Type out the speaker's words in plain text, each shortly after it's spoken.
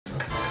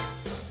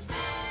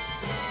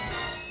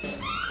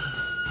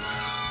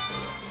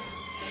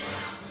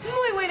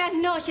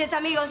noches,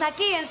 amigos,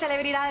 aquí en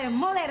Celebridades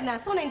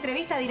Modernas, una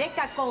entrevista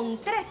directa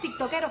con 3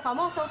 tiktokeros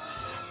famosos.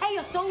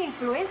 Ellos son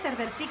influencers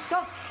del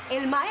TikTok.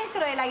 El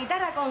maestro de la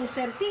guitarra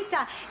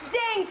concertista,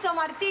 Denso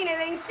Martínez.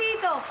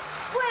 Dencito,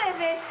 ¿puedes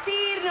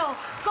decirnos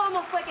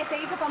cómo fue que se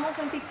hizo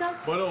famoso en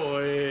TikTok? Bueno,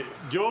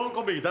 yo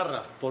con mi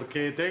guitarra,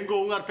 porque tengo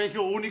un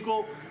arpegio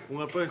único,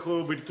 un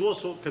arpegio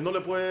virtuoso que no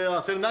le puede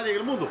hacer nadie en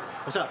el mundo.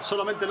 O sea,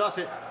 solamente lo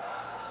hace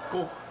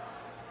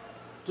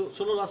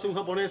solo lo hace un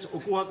japonés,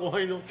 Okuha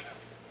Kohaino,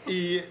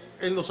 y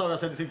él no sabe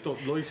hacer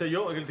TikTok. Lo hice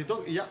yo en el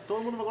TikTok y ya todo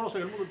el mundo me conoce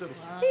en el mundo entero.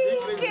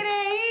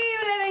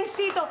 Increíble,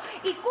 Dencito.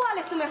 ¿Y cuál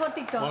es su mejor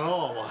TikTok?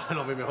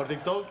 Bueno, mi mejor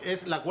TikTok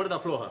es la cuerda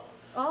floja.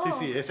 Oh.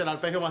 Sí, es el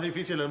arpegio más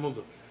difícil del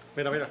mundo.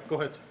 Mira,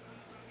 coge esto.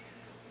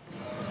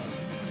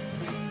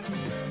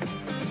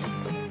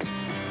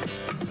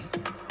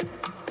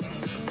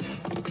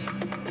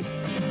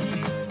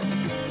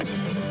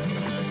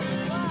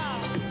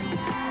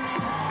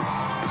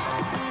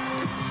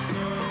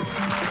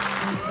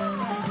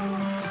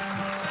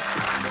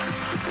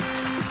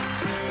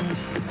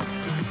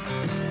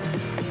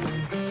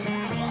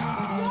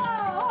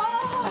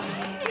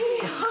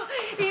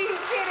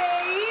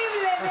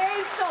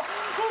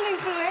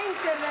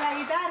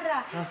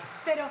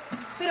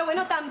 Pero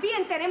bueno,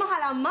 también tenemos a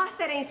la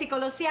máster en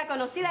psicología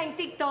conocida en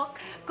TikTok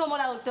como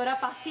la doctora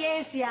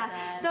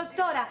Paciencia.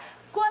 Doctora,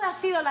 ¿cuál ha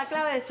sido la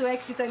clave de su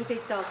éxito en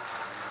TikTok?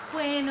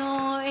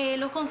 Bueno,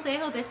 los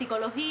consejos de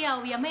psicología,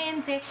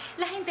 obviamente.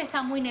 La gente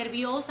está muy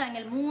nerviosa en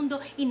el mundo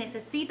y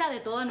necesita de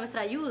toda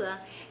nuestra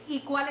ayuda.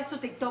 ¿Y cuál es su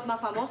TikTok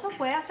más famoso?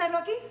 ¿Puede hacerlo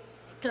aquí?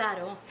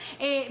 Claro.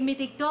 Mi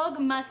TikTok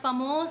más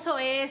famoso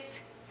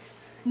es...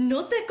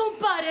 No te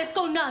compares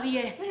con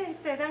nadie.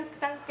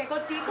 ¿Qué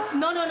cortico?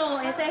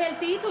 No, ese es el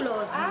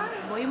título. Ah.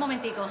 Voy un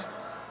momentico.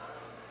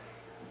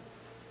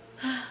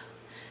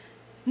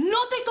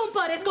 No te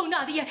compares con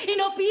nadie y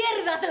no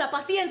pierdas la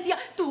paciencia.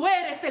 Tú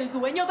eres el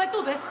dueño de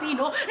tu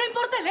destino. No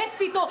importa el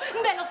éxito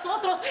de los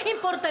otros,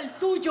 importa el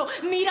tuyo.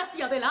 Mira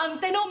hacia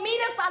adelante, no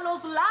mires a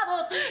los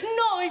lados.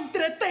 No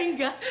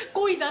entretengas,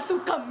 cuida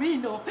tu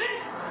camino.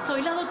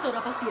 Soy la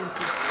doctora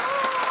Paciencia.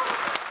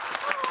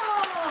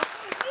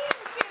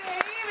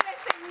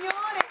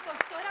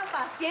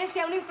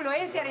 Paciencia, una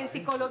influencer en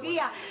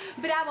psicología.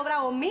 Bravo,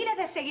 bravo. Miles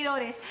de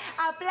seguidores.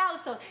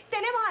 Aplausos.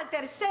 Tenemos al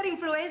tercer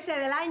influencer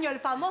del año, el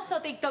famoso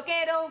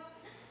tiktokero.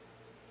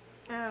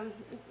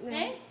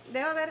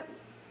 Debe haber...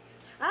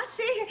 Ah,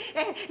 sí,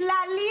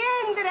 la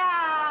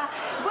Liendra.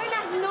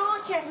 Buenas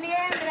noches,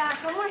 Liendra.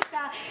 ¿Cómo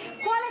estás?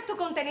 ¿Cuál es tu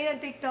contenido en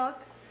TikTok?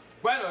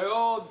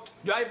 Bueno,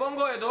 yo ahí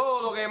pongo de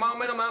todo lo que más o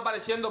menos me va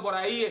apareciendo por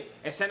ahí.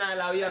 Escenas de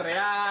la vida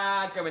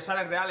real, que me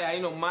salen reales ahí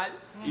normal.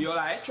 Y yo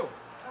la he hecho.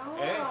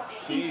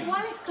 Sí. ¿Y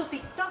cuál es tu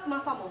TikTok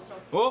más famoso?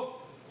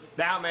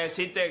 Déjame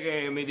decirte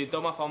que mi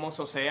TikTok más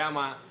famoso se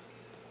llama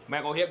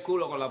Me cogí el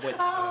culo con la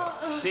puerta.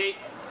 Sí.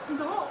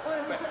 No,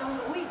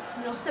 uy,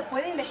 no se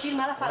pueden decir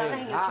malas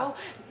palabras en el show.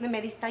 Me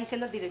está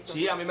diciendo el director.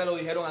 Sí, a mí me lo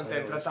dijeron antes de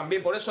entrar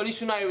también. Por eso le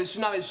hice una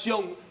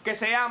versión que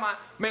se llama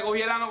Me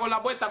cogí el ano con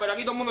la puerta, pero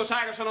aquí todo el mundo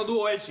sabe que eso no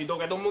tuvo éxito,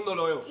 que todo el mundo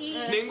lo veo.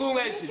 Ningún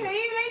éxito.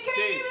 Increíble.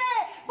 Sí.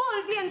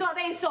 Volviendo a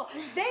Denso.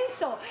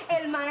 Denso,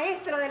 el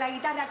maestro de la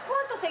guitarra.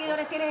 ¿Cuántos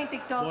seguidores tienes en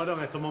TikTok? Bueno,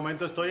 en estos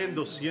momentos estoy en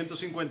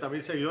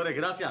 250.000 seguidores,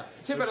 gracias.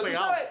 Sí, pero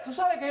tú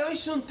sabes que yo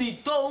hice un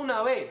TikTok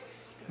una vez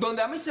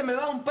donde a mí se me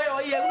va un peo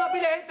ahí. En una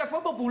pila de gente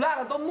fue popular,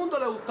 a todo el mundo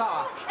le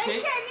gustaba. ¿Sí?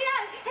 Genial.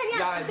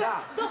 La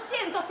verdad.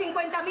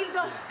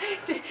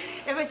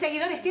 250.000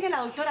 seguidores tiene la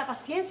doctora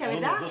Paciencia,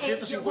 ¿verdad? No,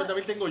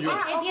 250.000 tengo yo.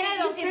 Él tiene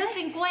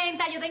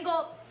 250, yo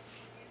tengo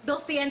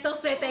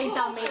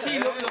 270.000. Sí,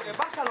 lo que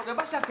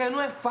pasa es que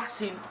no es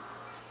fácil.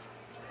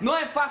 No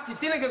es fácil,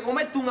 tienes que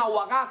comerte un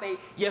aguacate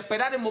y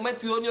esperar el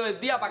momento idóneo del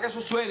día para que eso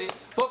suene.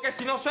 Porque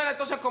si no suena,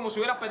 entonces es como si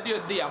hubieras perdido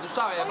el día, tú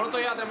sabes. De pronto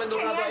llega tremendo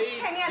rato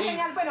ahí.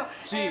 Genial. Bueno,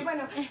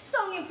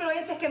 son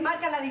influencers que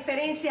marcan la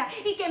diferencia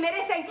y que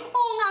merecen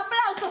un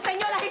aplauso,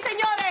 señoras y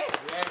señores.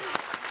 Bien.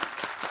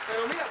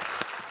 Pero mira,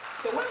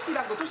 te voy a decir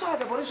algo. Tú sabes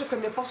que por eso es que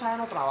mi esposa ya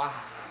no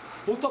trabaja.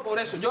 Justo por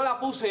eso. Yo la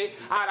puse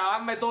a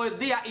grabarme todo el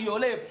día y yo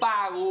le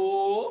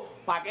pago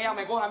para que ella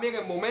me coja a mí en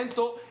el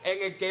momento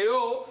en el que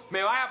yo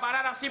me vaya a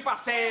parar así para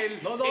hacer y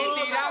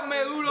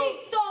tirarme duro.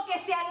 TikTok que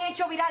se han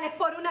hecho virales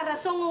por una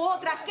razón u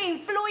otra que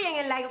influyen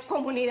en la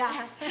comunidad.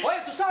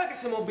 Oye, tú sabes que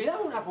se me olvidaba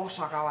una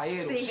cosa,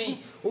 caballero.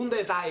 Sí, un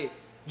detalle.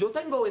 Yo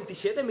tengo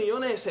 27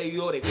 millones de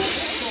seguidores. ¿Qué es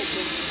eso?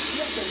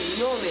 27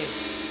 millones.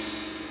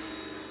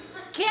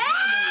 ¿Qué?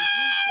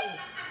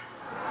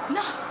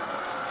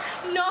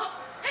 No.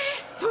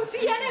 Tú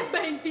tienes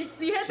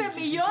 27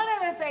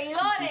 millones de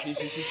seguidores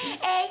sí.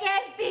 en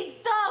el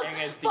TikTok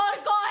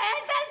por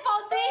cogerte el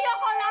fondillo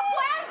con la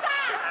puerta.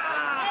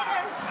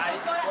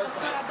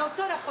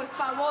 Doctora, por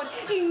favor,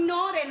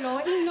 ignórenlo. No,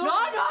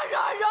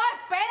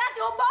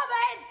 espérate un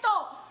momento.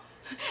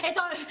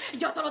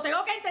 Yo te lo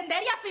tengo que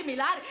entender y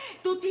asimilar.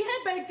 Tú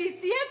tienes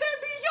 27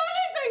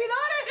 millones de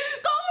seguidores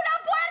con una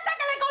puerta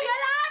que le cogió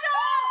el ano.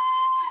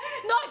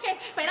 No, es que,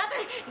 espérate,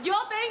 yo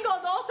tengo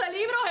 12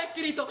 libros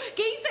escritos,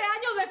 15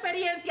 años de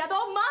experiencia,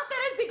 2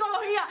 másteres en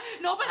psicología.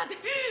 No, espérate,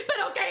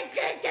 pero ¿qué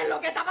 ¿Qué es lo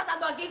que está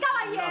pasando aquí,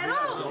 caballero?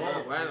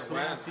 No, bueno, eso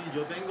bueno. es así.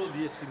 Yo tengo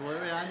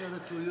 19 años de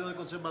estudio de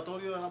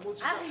conservatorio de la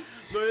música, Ay.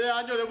 9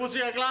 años de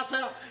música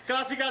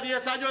clásica,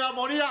 10 años de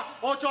armonía,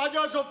 8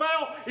 años de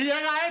solfeo, y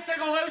llega este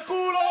con el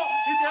culo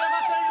y tiene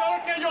más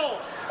seguidores que yo.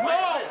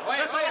 No,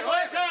 eso no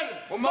puede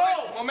ser. Un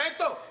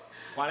momento.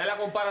 ¿Cuál es la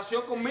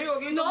comparación conmigo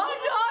aquí? No,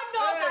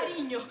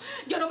 cariño.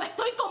 Yo no me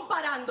estoy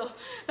comparando.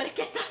 Pero es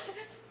que esta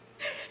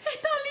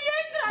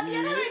liendra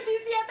tiene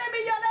 27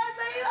 millones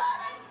de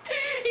seguidores.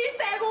 Y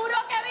seguro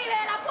que vive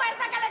de la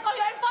puerta que le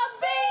cogió el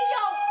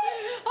fondillo.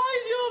 Ay,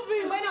 Dios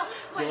mío. Bueno.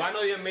 Yo gano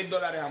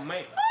 $10,000 al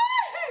mes.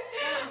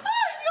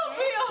 Ay, Dios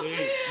mío.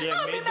 Sí,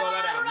 A mí me va a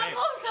 $10,000 dar al una mes.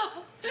 cosa.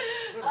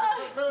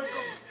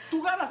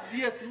 Tú ganas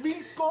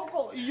 10.000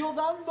 cocos y yo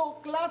dando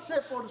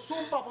clases por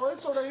Zoom para poder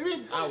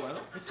sobrevivir. Ah,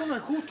 bueno. Esto no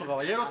es justo,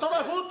 caballero. Esto no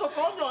es justo,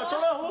 coño. Esto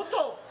no es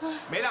justo.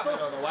 Mira,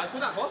 pero te voy a decir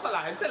una cosa. A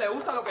la gente le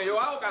gusta lo que yo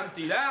hago,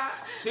 cantidad.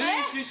 Sí,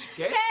 ¿Eh? sí.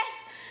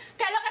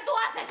 ¿Qué es lo que tú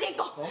haces,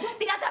 chico?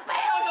 Tírate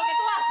peo lo que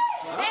tú haces.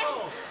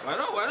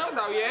 Bueno,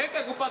 está bien.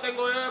 ¿Qué culpa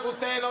tengo yo de que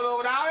ustedes no lo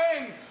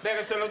graben? De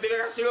que se lo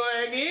tienen así lo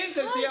dejen ir,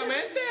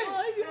 sencillamente.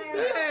 Ay, Dios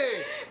mío.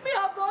 Sí. Mi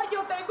amor,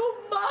 yo tengo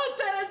un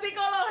máster en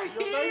psicología.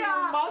 Yo tengo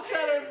un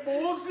máster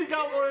en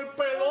música por el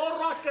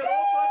pedorro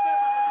asqueroso.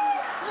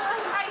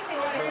 Ay,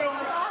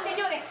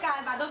 señores,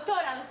 calma.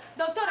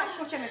 Doctora,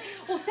 escúcheme.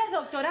 Usted es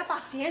doctora,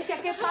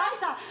 paciencia. ¿Qué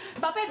pasa?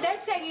 Va a perder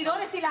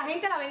seguidores si la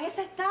gente la ve en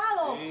ese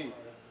estado.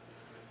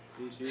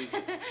 Sí.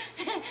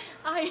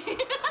 Ay,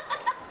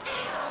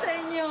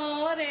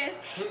 señores,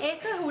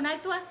 esto es una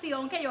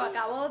actuación que yo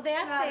acabo de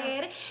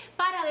hacer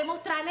para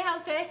demostrarles a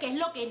ustedes qué es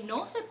lo que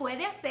no se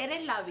puede hacer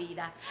en la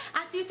vida.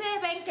 Así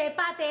ustedes ven qué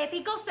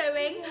patéticos se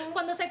ven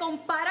cuando se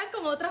comparan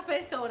con otras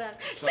personas.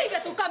 Sigue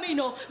tu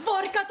camino,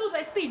 forja tu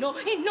destino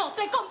y no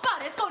te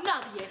compares con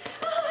nadie.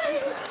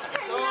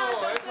 Genial,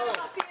 doctora,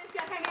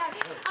 paciencia, genial.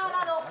 Ha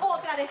dado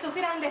otra de sus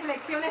grandes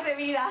lecciones de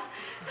vida.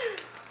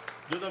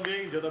 Yo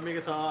también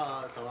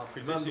estaba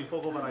filmando un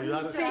poco para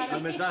ayudar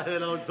al mensaje de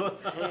la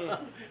doctora.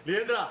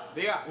 Liendra,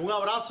 Diga. un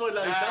abrazo en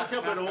la distancia,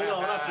 pero un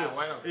abrazo.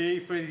 Bueno. Y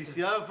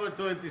felicidades por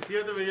tus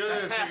 27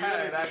 millones de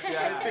seguidores.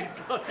 Gracias. en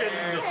TikTok. Qué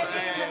lindo.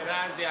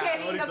 Gracias. Qué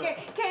lindo,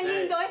 qué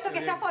lindo esto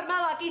que se ha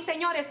formado aquí,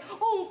 señores.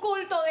 Un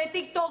culto de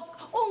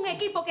TikTok, un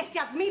equipo que se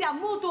admira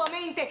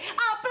mutuamente.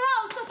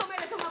 ¡Aplausos! Tú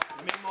mereces un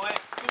aplauso. Mismo es.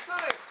 Tú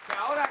sabes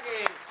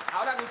que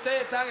ahora que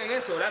ustedes están en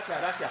eso,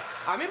 gracias.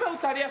 A mí me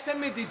gustaría hacer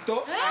mi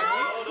TikTok.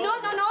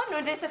 No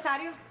es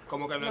necesario.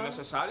 ¿Cómo que no es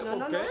necesario? No, ¿Por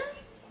no, qué?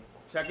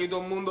 Si aquí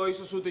todo el mundo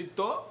hizo su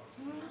TikTok.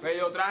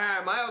 Yo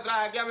traje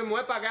aquí a mi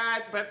mujer para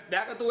acá.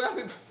 Deja que tú veas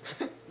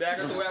Deja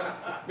que tú veas.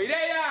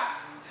 Mireya,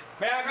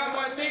 ven acá un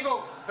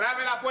momentico.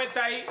 Tráeme la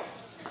puerta ahí.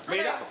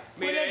 Mira,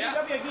 Mireya.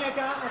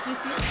 Aquí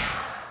sí.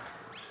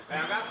 Ven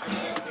acá.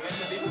 ¿Quién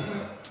es este tipo?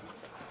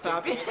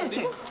 Papi,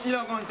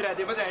 lo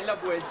contraté para traer la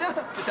puerta.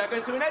 O sea, que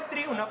es una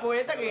actriz, una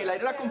poeta que el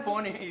aire la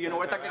compone y que no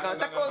voy a estar quitando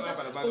estas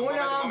cosas.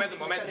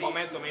 Un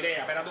momento, Mireya,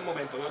 espérate un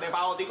momento. Yo te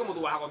pago a ti como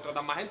tú vas a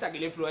contratar más gente. Aquí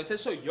el influencer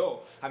soy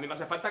yo. A mí me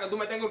hace falta que tú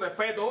me tengas un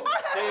respeto.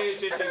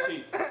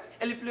 Sí.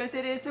 El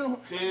influencer eres tú.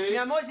 Sí. Mi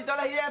amor, si todas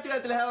las ideas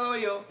tuyas te las he dado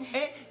yo.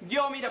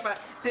 Yo, mira,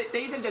 te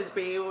hice el del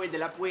peo, el de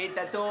la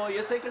puerta, todo.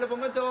 Yo sé que lo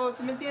pongo todo,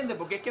 ¿sí me entiendes?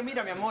 Porque es que,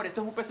 mira, mi amor,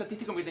 esto es un peso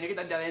artístico que tenía que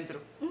estar de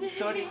adentro.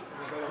 Sorry.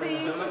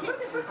 Sí.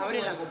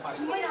 Ábrela.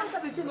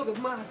 Estás diciendo que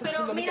tú me vas a estar Pero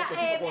diciendo a mí mira, que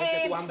este tipo con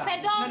el que tú andas.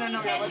 perdón,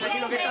 No, mi amor,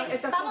 tranquilo, que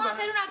esta vamos a puta.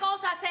 hacer una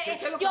cosa. ¿Qué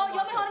es lo que Yo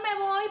vamos a mejor me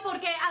voy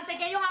porque antes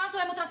que ellos hagan su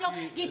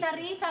demostración,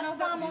 guitarrista, nos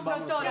vamos.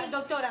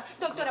 Doctora,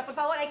 por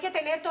favor, hay que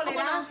tener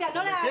tolerancia.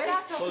 No le hagas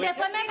caso.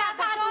 Después me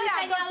pasas a tu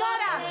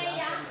Doctora.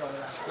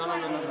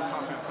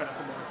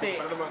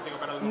 Espérate un momentico,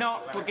 perdón.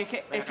 No, porque es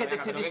que te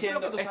estoy diciendo. ¿Qué es lo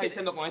que tú estás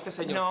diciendo con este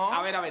señor? No.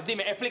 A ver,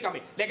 dime,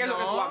 explícame. ¿De qué es lo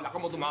que tú hablas?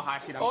 ¿Cómo tú me vas a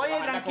decir? Oye,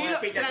 tranquilo,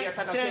 tranquilo,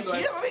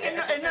 papi, él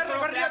no ha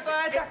recorrido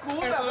todas estas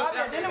curvas, papi,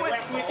 haciéndome.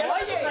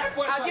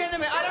 Oye,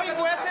 atiéndeme, ahora mismo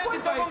voy a hacer un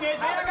TikTok con él.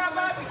 Ven acá,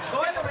 papi.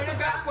 Oye, ven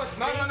acá.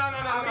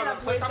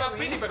 No, soy capaz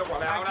Piti, pero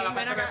 ¿cuál es ahora la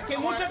Ven acá, parte que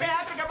mucho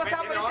teatro que ha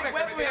pasado por este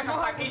cuerpo, mi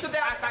amor.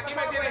 hasta aquí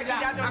me tienes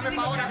ya. Dame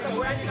favor, que te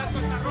voy a quitar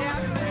toda esa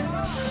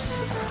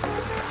ropa.